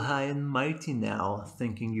probably all high and mighty now,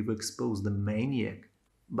 thinking you've exposed the maniac.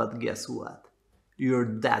 But guess what? You're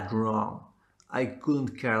dead wrong. I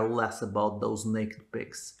couldn't care less about those naked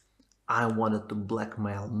pics. I wanted to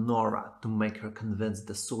blackmail Nora to make her convince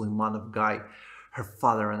the Suleimanov guy, her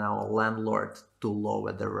father and our landlord, to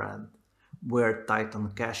lower the rent. We're tight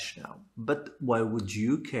on cash now, but why would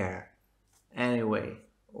you care? Anyway,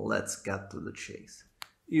 let's get to the chase.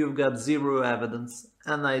 You've got zero evidence,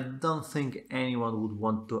 and I don't think anyone would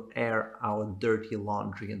want to air our dirty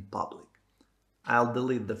laundry in public. I'll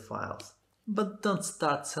delete the files, but don't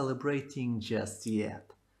start celebrating just yet.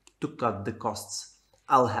 To cut the costs,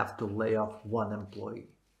 I'll have to lay off 1 employee.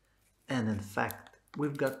 And in fact,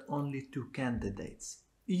 we've got only 2 candidates,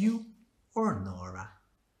 you or Nora.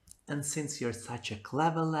 And since you're such a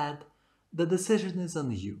clever lad, the decision is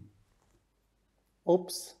on you.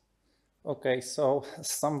 Oops. Okay, so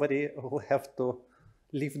somebody will have to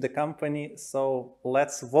leave the company, so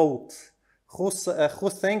let's vote. Who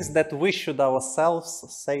thinks that we should ourselves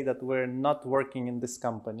say that we're not working in this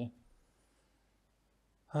company?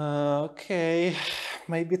 Okay,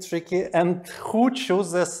 maybe tricky. And who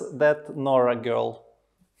chooses that Nora girl?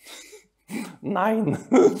 9.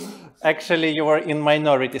 Actually, you are in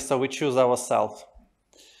minority, so we choose ourselves.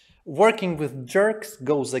 Working with jerks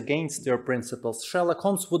goes against your principles. Sherlock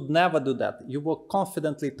Holmes would never do that. You walk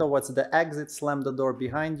confidently towards the exit, slam the door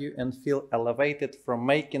behind you, and feel elevated from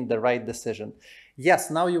making the right decision.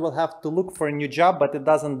 Yes, now you will have to look for a new job, but it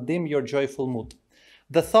doesn't dim your joyful mood.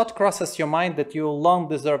 The thought crosses your mind that you long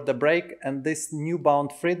deserve the break, and this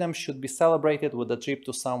newfound freedom should be celebrated with a trip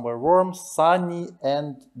to somewhere warm, sunny,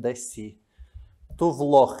 and the sea. To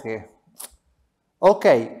Vlochy.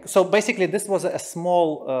 Okay, so basically this was a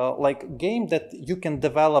small game that you can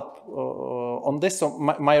develop on this. So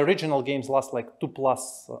my original games last like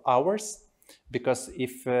 2+ hours, because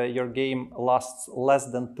if your game lasts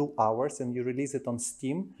less than 2 hours and you release it on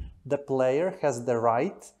Steam, the player has the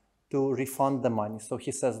right to refund the money. So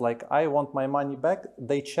he says like, I want my money back.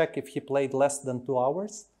 They check if he played less than 2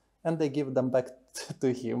 hours and they give them back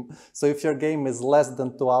to him. So if your game is less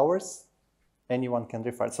than 2 hours, anyone can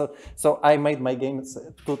refund. So I made my games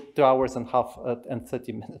 2 hours and a half and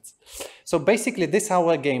 30 minutes. So basically this is how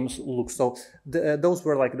our games look. So those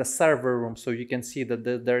were like the server room. So you can see that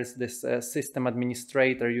there's this system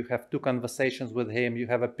administrator. You have 2 conversations with him. You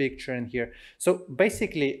have a picture in here. So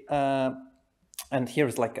basically And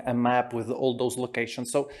here's like a map with all those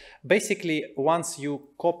locations. So basically, once you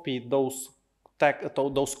copy those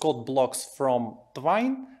code blocks from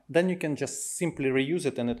Twine, then you can just simply reuse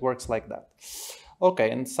it and it works like that.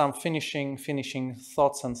 Okay, and some finishing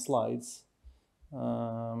thoughts and slides.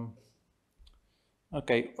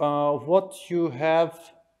 Okay, what you have.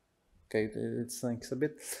 Okay, it thinks a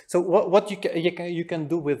bit. So what you can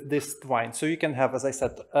do with this Twine? So you can have, as I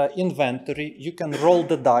said, inventory. You can roll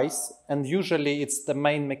the dice, and usually it's the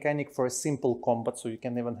main mechanic for a simple combat. So you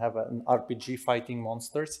can even have an RPG fighting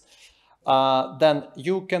monsters. Then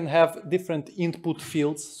you can have different input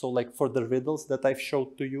fields. So like for the riddles that I've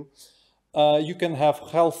showed to you, you can have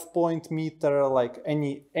health point meter, like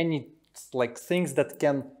any like things that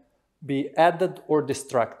can be added or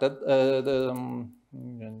distracted. I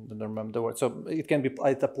don't remember the word. So it can be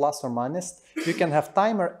either plus or minus. You can have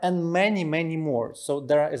timer and many more. So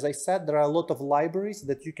there are, as I said, there are a lot of libraries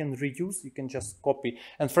that you can reuse. You can just copy.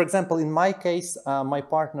 And for example, in my case, my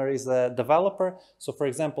partner is a developer. So for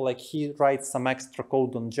example, like he writes some extra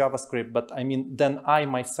code on JavaScript, but I mean, then I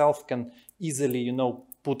myself can easily, you know,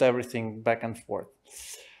 put everything back and forth.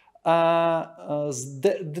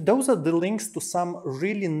 Those are the links to some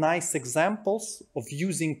really nice examples of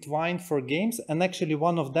using Twine for games. And actually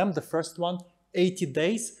one of them, the first one, 80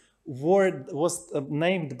 Days, was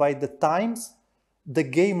named by the Times the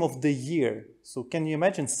game of the year. So can you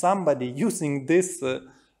imagine somebody using this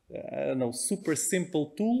super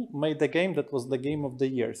simple tool made a game that was the game of the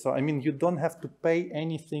year? So I mean, you don't have to pay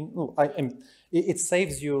anything. No, it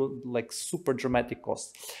saves you like super dramatic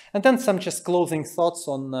costs. And then some just closing thoughts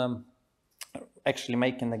on actually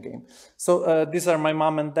making a game. So these are my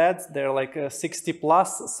mom and dad. They're like 60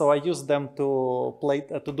 plus. So I use them to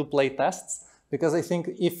do play tests, because I think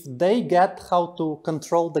if they get how to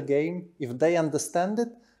control the game, if they understand it,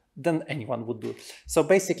 then anyone would do it. So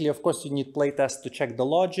basically, of course, you need playtests to check the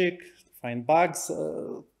logic, find bugs,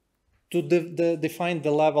 to define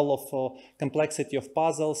the level of complexity of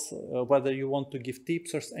puzzles, whether you want to give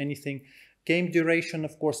tips or anything, game duration,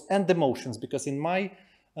 of course, and the motions, because in my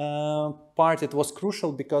part it was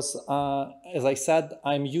crucial because, as I said,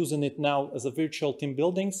 I'm using it now as a virtual team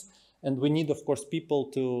buildings, and we need, of course,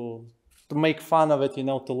 people to make fun of it, you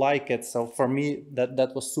know, to like it. So for me,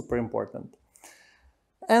 that was super important.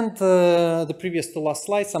 And the previous to last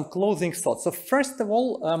slide, some closing thoughts. So first of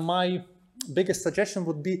all, my biggest suggestion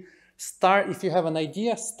would be if you have an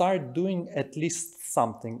idea, start doing at least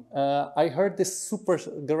something. I heard this super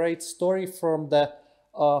great story from the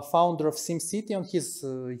founder of SimCity on his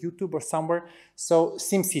YouTube or somewhere. So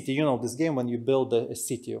SimCity, you know this game when you build a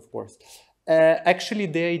city, of course. Actually,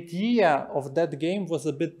 the idea of that game was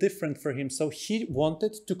a bit different for him. So he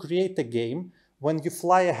wanted to create a game when you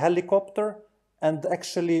fly a helicopter and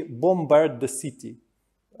actually bombard the city.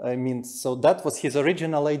 I mean, so that was his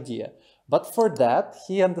original idea. But for that,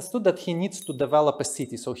 he understood that he needs to develop a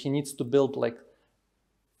city. So he needs to build like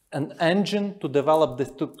an engine to develop this,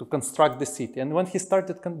 to construct the city. And when he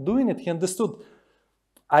started doing it, he understood,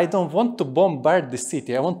 I don't want to bombard the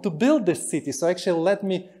city. I want to build this city. So actually, let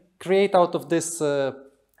me create out of this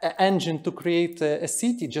engine to create a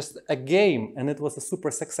city, just a game, and it was a super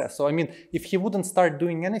success. So I mean, if he wouldn't start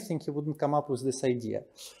doing anything, he wouldn't come up with this idea.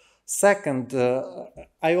 Second,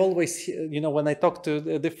 I always, you know, when I talk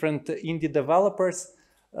to different indie developers,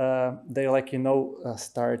 they're like, you know,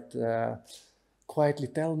 start quietly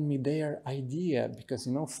telling me their idea, because,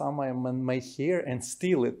 you know, someone may hear and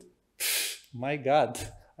steal it. My God.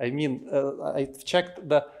 I mean, I checked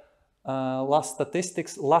the last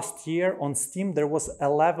statistics. Last year on Steam, there was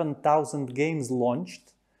 11,000 games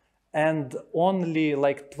launched, and only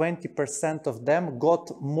like 20% of them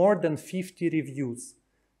got more than 50 reviews.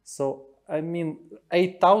 So, I mean,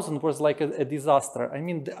 8,000 was like a disaster. I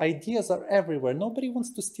mean, the ideas are everywhere. Nobody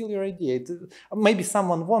wants to steal your idea. Maybe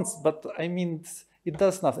someone wants, but I mean, it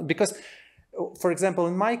does nothing. Because, for example,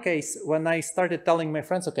 in my case, when I started telling my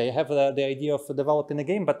friends, okay, I have the idea of developing a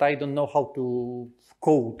game, but I don't know how to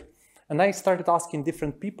code. And I started asking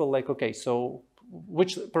different people, like, okay, so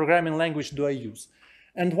which programming language do I use?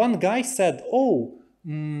 And one guy said, oh,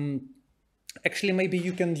 actually, maybe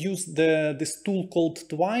you can use this tool called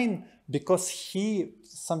Twine, because he,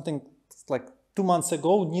 something like 2 months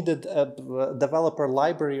ago, needed a developer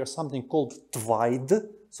library or something called Twine,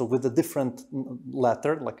 so with a different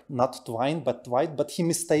letter, like not Twine, but Twine, but he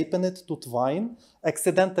mistaken it to Twine,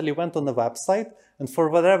 accidentally went on the website, and for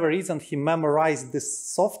whatever reason, he memorized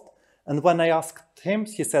this soft. And when I asked him,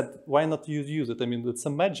 he said, why not use it? I mean, it's a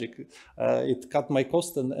magic. It cut my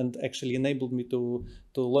cost and actually enabled me to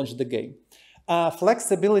launch the game.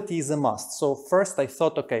 Flexibility is a must. So first I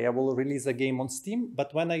thought, okay, I will release a game on Steam.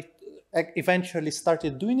 But when I eventually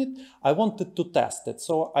started doing it, I wanted to test it.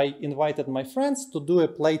 So I invited my friends to do a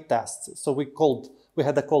play test. So we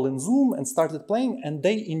had a call in Zoom and started playing, and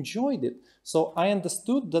they enjoyed it. So I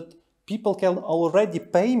understood that people can already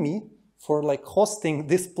pay me for like hosting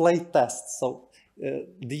this play test. So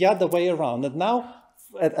the other way around. And now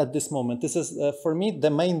at this moment, this is for me the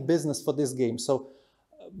main business for this game. So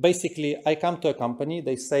basically, I come to a company,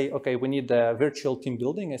 they say, okay, we need a virtual team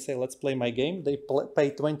building. I say, let's play my game. They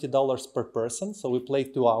pay $20 per person. So we play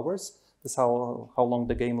 2 hours. That's how long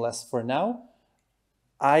the game lasts for now.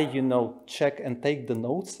 I, check and take the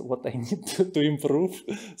notes, what I need to improve.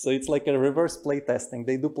 So it's like a reverse play testing.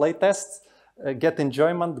 They do play tests, get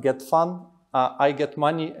enjoyment, get fun. I get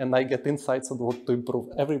money and I get insights on what to improve.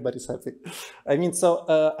 Everybody's happy. I mean,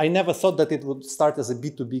 so I never thought that it would start as a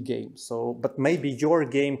B2B game. So, but maybe your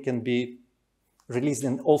game can be released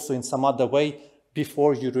also in some other way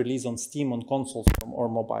before you release on Steam, on consoles or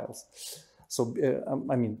mobiles. So,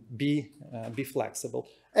 I mean, be flexible.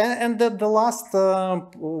 And the last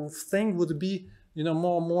thing would be,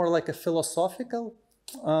 more like a philosophical.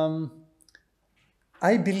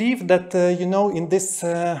 I believe that, in this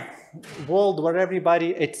world where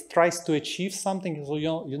everybody tries to achieve something, so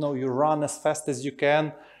you run as fast as you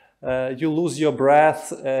can, you lose your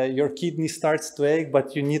breath, your kidney starts to ache,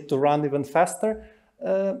 but you need to run even faster.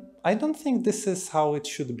 I don't think this is how it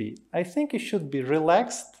should be. I think it should be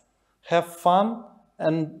relaxed, have fun,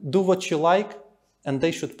 and do what you like, and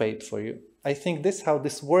they should pay it for you. I think this is how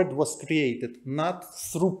this word was created, not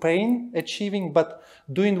through pain achieving, but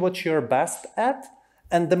doing what you're best at.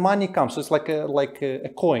 And the money comes. So it's like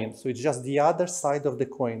a coin. So it's just the other side of the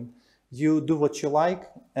coin. You do what you like,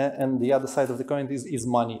 and the other side of the coin is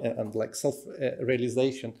money and like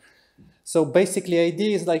self-realization. So basically, the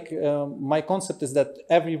idea is like my concept is that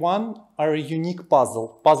everyone are a unique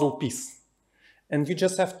puzzle piece, and you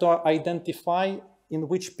just have to identify in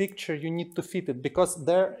which picture you need to fit it, because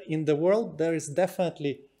there in the world there is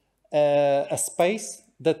definitely a space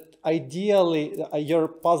that ideally your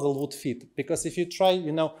puzzle would fit. Because if you try,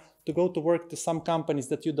 to go to work to some companies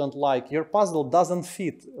that you don't like, your puzzle doesn't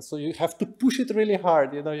fit. So you have to push it really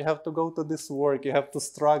hard. You have to go to this work, you have to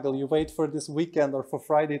struggle, you wait for this weekend or for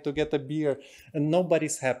Friday to get a beer, and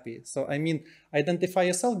nobody's happy. So, I mean, identify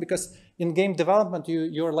yourself, because in game development,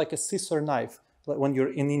 you're like a scissor knife when you're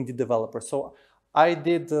an indie developer. So I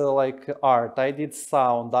did like art, I did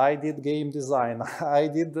sound, I did game design, I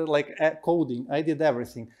did like coding, I did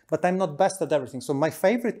everything, but I'm not best at everything. So my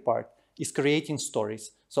favorite part is creating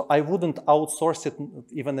stories. So I wouldn't outsource it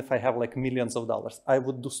even if I have like millions of dollars. I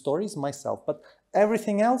would do stories myself, but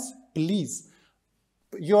everything else, please.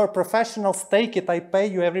 You're professionals, take it, I pay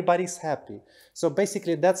you, everybody's happy. So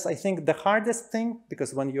basically that's, I think, the hardest thing,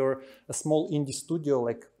 because when you're a small indie studio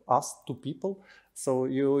like us, 2 people, so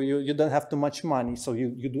you don't have too much money, so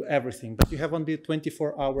you do everything, but you have only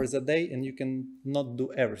 24 hours a day and you can not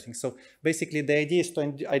do everything. So basically the idea is to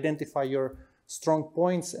identify your strong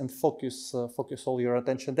points and focus all your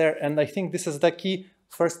attention there. And I think this is the key.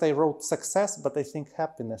 First I wrote success, but I think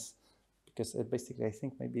happiness, because basically I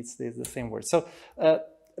think maybe it's the same word. So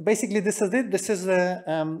basically this is it. This is a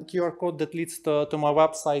QR code that leads to my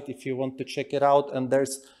website if you want to check it out. And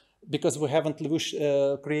because we haven't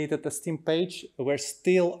created a Steam page, we're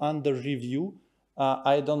still under review.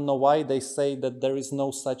 I don't know why they say that there is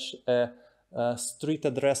no such street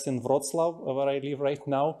address in Wrocław, where I live right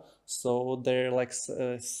now. So they're like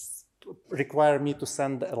require me to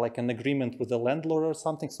send like an agreement with the landlord or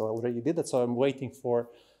something. So I already did it. So I'm waiting for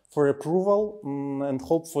approval, and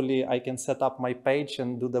hopefully I can set up my page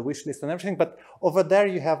and do the wish list and everything. But over there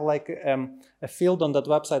you have like a field on that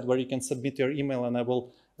website where you can submit your email, and I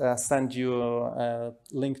will send you a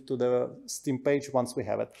link to the Steam page once we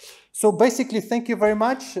have it. So basically, thank you very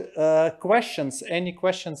much. Questions? Any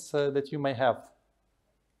questions that you may have?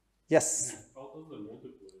 Yes? How does the multiplayer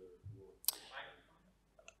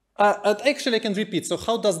work? Actually, I can repeat. So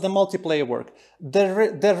how does the multiplayer work?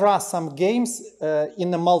 There are some games in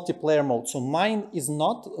the multiplayer mode. So mine is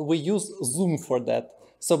not. We use Zoom for that.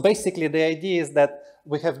 So basically, the idea is that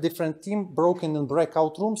we have different teams broken in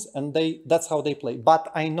breakout rooms, and that's how they play. But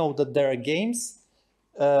I know that there are games,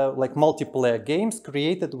 like multiplayer games,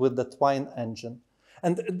 created with the Twine engine.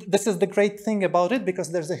 And this is the great thing about it, because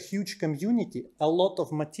there's a huge community, a lot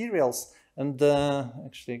of materials. And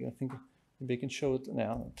actually, I think maybe I can show it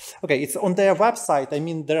now. Okay, it's on their website. I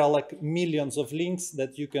mean, there are like millions of links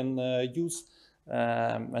that you can use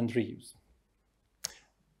and reuse.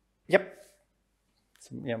 Yep.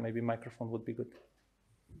 So, yeah, maybe microphone would be good.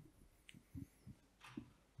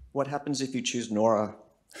 What happens if you choose Nora?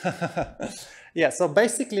 Yeah, so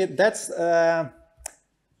basically that's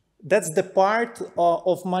That's the part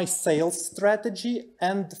of my sales strategy.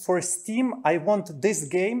 And for Steam, I want this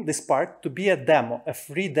game, this part, to be a demo, a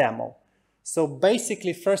free demo. So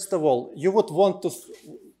basically, first of all, you would want to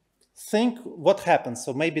think what happens.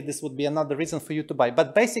 So maybe this would be another reason for you to buy.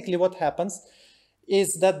 But basically what happens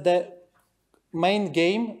is that the main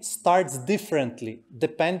game starts differently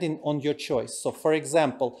depending on your choice. So for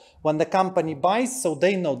example, when the company buys, so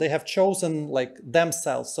they know they have chosen like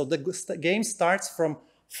themselves. So the game starts from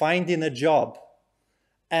finding a job.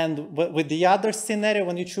 And with the other scenario,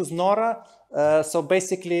 when you choose Nora, so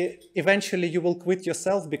basically, eventually you will quit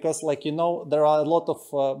yourself because, like, you know, there are a lot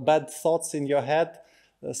of bad thoughts in your head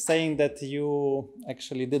saying that you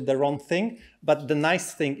actually did the wrong thing. But the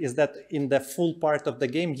nice thing is that in the full part of the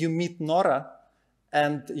game, you meet Nora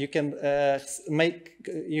and you can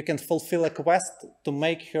fulfill a quest to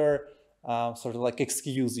make her sort of like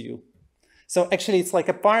excuse you. So actually, it's like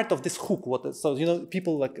a part of this hook. So, you know,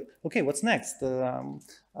 people like, okay, what's next?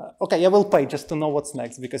 Okay, I will pay just to know what's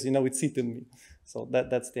next because, you know, it's eating me. So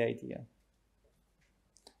that's the idea.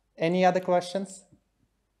 Any other questions?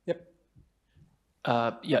 Yep.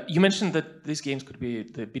 Yeah, you mentioned that these games could be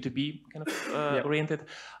the B2B kind of oriented.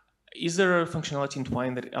 Is there a functionality in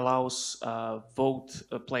Twine that allows vote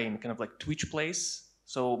playing, kind of like Twitch plays?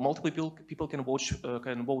 So multiple people can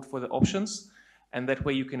vote for the options, and that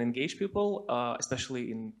way you can engage people,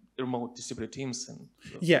 especially in remote distributed teams. And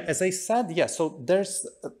yeah, as I said, yeah. So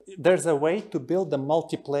there's a way to build a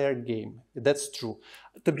multiplayer game. That's true.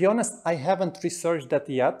 To be honest, I haven't researched that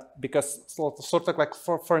yet because sort of like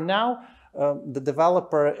for now, the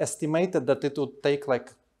developer estimated that it would take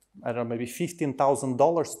like, I don't know, maybe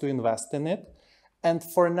 $15,000 to invest in it. And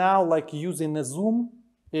for now, like using a Zoom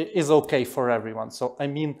is okay for everyone. So, I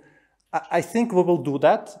mean, I think we will do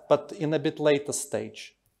that, but in a bit later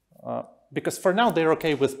stage. Because for now, they're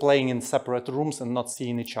okay with playing in separate rooms and not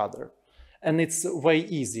seeing each other. And it's way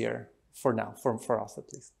easier for now, for us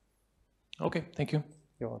at least. Okay, thank you.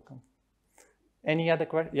 You're welcome. Any other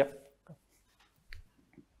questions? Yep.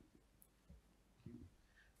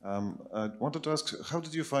 I wanted to ask, how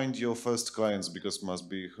did you find your first clients? Because it must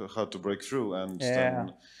be hard to break through, and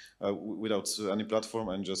then without any platform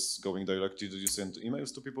and just going directly, did you send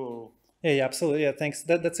emails to people? Yeah, absolutely. Yeah, thanks.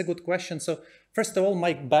 That's a good question. So first of all,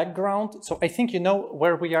 my background. So I think you know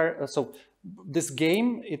where we are. So this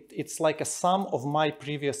game, it's like a sum of my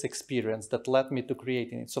previous experience that led me to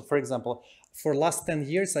creating it. So for example, for last 10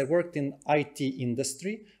 years, I worked in IT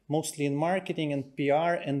industry, mostly in marketing and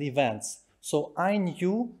PR and events. So I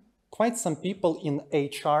knew quite some people in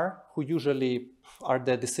HR who usually are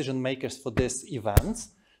the decision makers for these events.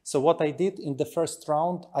 So what I did in the first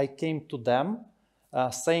round, I came to them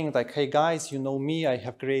saying like, hey guys, you know me, I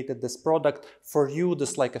have created this product for you.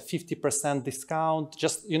 There's like a 50% discount,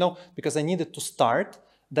 just, you know, because I needed to start.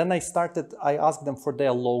 Then I asked them for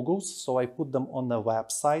their logos. So I put them on the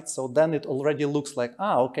website. So then it already looks like,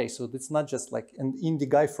 okay, so it's not just like an indie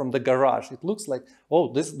guy from the garage. It looks like,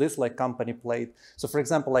 oh, this like company played. So for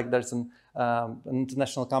example, like there's an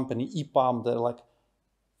international company, EPAM, they're like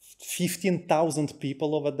 15,000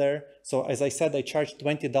 people over there. So as I said, I charged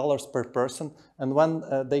 $20 per person. And when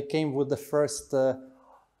they came with the first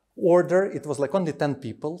order, it was like only 10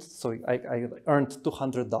 people. So I earned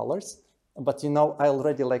 $200. But, you know, I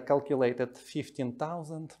already like calculated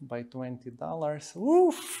 15,000 by $20.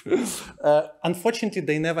 Oof. Unfortunately,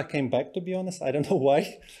 they never came back, to be honest. I don't know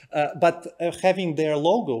why. But having their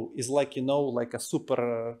logo is like, you know, like a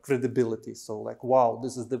super credibility. So like, wow,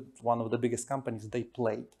 this is one of the biggest companies they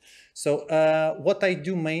played. So what I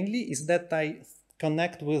do mainly is that I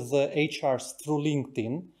connect with HRs through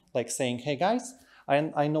LinkedIn, like saying, hey guys,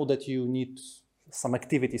 I know that you need some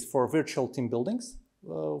activities for virtual team buildings.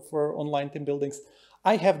 For online team buildings,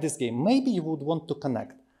 I have this game. Maybe you would want to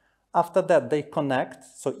connect. After that, they connect.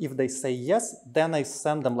 So if they say yes, then I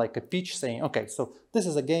send them like a pitch saying, okay, so this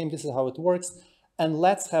is a game, this is how it works, and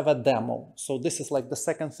let's have a demo. So this is like the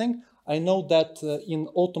second thing. I know that in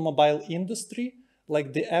automobile industry,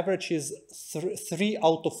 like the average is 3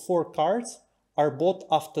 out of 4 cars are bought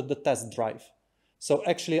after the test drive. So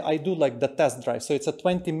actually I do like the test drive. So it's a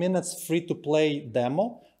 20 minutes free to play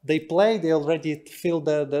demo. They play, they already fill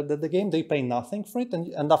the game, they pay nothing for it.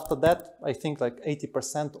 And after that, I think like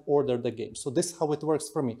 80% order the game. So this is how it works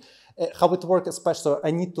for me. How it works especially, so I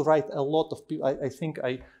need to write a lot of people. I think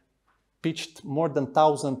I pitched more than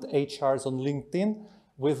 1,000 HRs on LinkedIn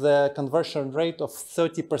with a conversion rate of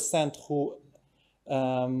 30% who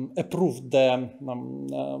approved the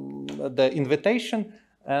invitation.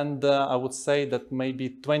 And I would say that maybe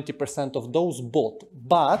 20% of those bought.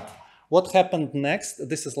 But what happened next?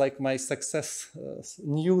 This is like my success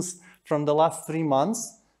news from the last 3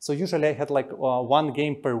 months. So usually I had like one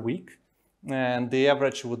game per week, and the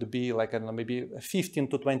average would be like, I don't know, maybe 15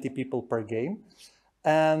 to 20 people per game.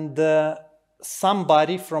 And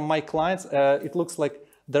somebody from my clients, it looks like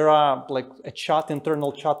there are like a chat,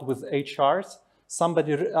 internal chat with HRs.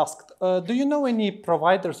 Somebody asked, do you know any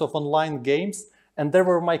providers of online games? And there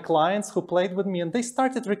were my clients who played with me, and they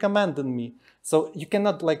started recommending me. So you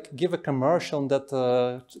cannot like give a commercial in that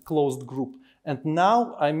closed group. And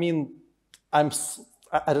now, I mean, I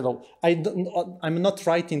don't know, I'm not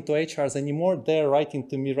writing to HRs anymore. They're writing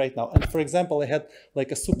to me right now. And for example, I had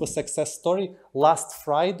like a super success story. Last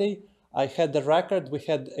Friday, I had a record. We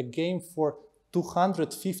had a game for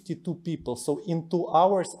 252 people. So in 2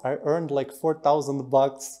 hours, I earned like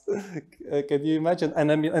 $4,000. Can you imagine?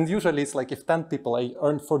 And I mean, and usually it's like if 10 people, I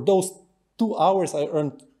earned for those 2 hours, I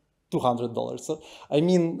earned $200. So I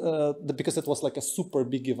mean, because it was like a super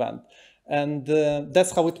big event. And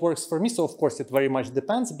that's how it works for me. So of course, it very much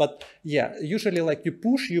depends. But yeah, usually like you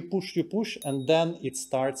push, and then it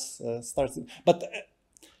starts. But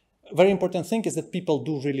very important thing is that people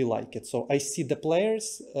do really like it. So I see the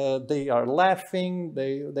players, they are laughing,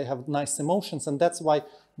 they have nice emotions. And that's why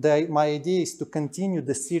my idea is to continue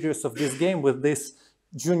the series of this game with this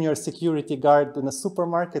junior security guard in a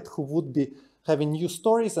supermarket who would be having new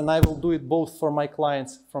stories. And I will do it both for my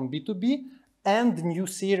clients from B2B and new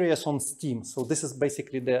series on Steam. So this is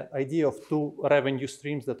basically the idea of 2 revenue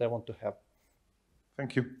streams that I want to have.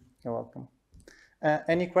 Thank you. You're welcome.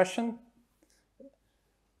 Any question?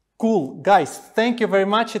 Cool. Guys, thank you very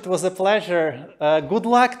much. It was a pleasure. Good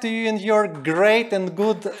luck to you in your great and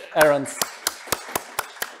good errands.